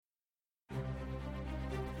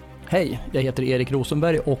Hej, jag heter Erik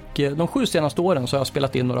Rosenberg och de 7 senaste åren så har jag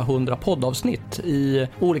spelat in några 100 poddavsnitt i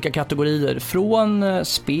olika kategorier. Från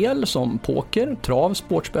spel som poker, trav,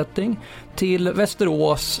 sportsbetting till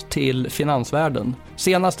Västerås till finansvärlden.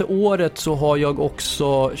 Senaste året så har jag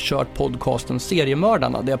också kört podcasten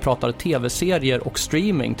Seriemördarna där jag pratar tv-serier och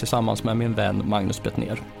streaming tillsammans med min vän Magnus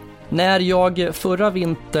Bettner. När jag förra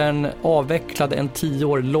vintern avvecklade en 10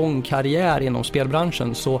 år lång karriär inom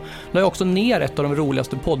spelbranschen så la jag också ner ett av de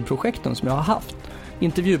roligaste poddprojekten som jag har haft.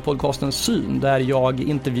 Intervjupodcasten Syn, där jag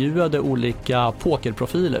intervjuade olika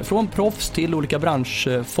pokerprofiler från proffs till olika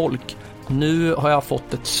branschfolk. Nu har jag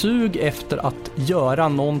fått ett sug efter att göra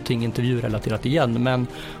någonting intervjurelaterat igen, men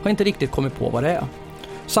har inte riktigt kommit på vad det är.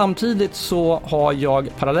 Samtidigt så har jag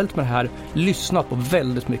parallellt med det här lyssnat på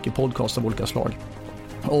väldigt mycket podcast av olika slag.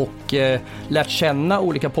 Och lärt känna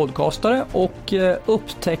olika podcastare och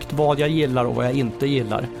upptäckt vad jag gillar och vad jag inte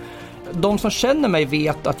gillar. De som känner mig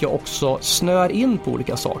vet att jag också snör in på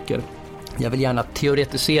olika saker. Jag vill gärna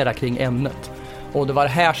teoretisera kring ämnet. Och det var det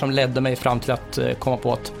här som ledde mig fram till att komma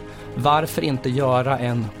på att varför inte göra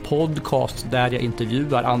en podcast där jag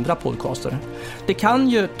intervjuar andra podcastare. Det kan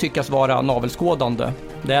ju tyckas vara navelskådande.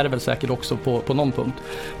 Det är det väl säkert också på någon punkt.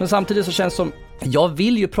 Men samtidigt så känns det som jag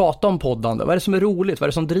vill ju prata om poddande. Vad är det som är roligt? Vad är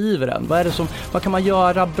det som driver en? Vad kan man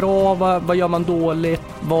göra bra? Vad gör man dåligt?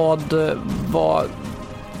 Vad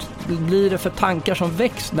blir det för tankar som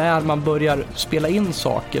väcks när man börjar spela in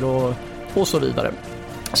saker och så vidare.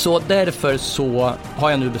 Så därför så har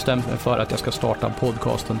jag nu bestämt mig för att jag ska starta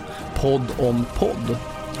podcasten Podd om podd.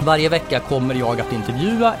 Varje vecka kommer jag att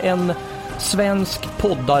intervjua en svensk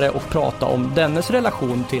poddare och prata om dennes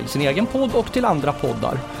relation till sin egen podd och till andra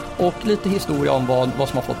poddar. Och lite historia om vad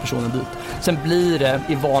som har fått personen dit. Sen blir det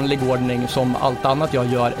i vanlig ordning som allt annat jag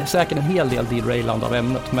gör säkert en hel del derailande av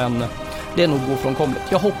ämnet, men det är nog ofrånkomligt.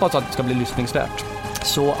 Jag hoppas att det ska bli lyssningsvärt.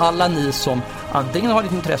 Så alla ni som antingen har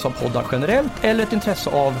ett intresse av poddar generellt eller ett intresse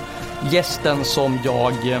av gästen som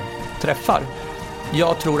jag träffar.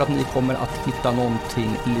 Jag tror att ni kommer att hitta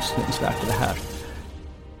någonting lyssningsvärt i det här.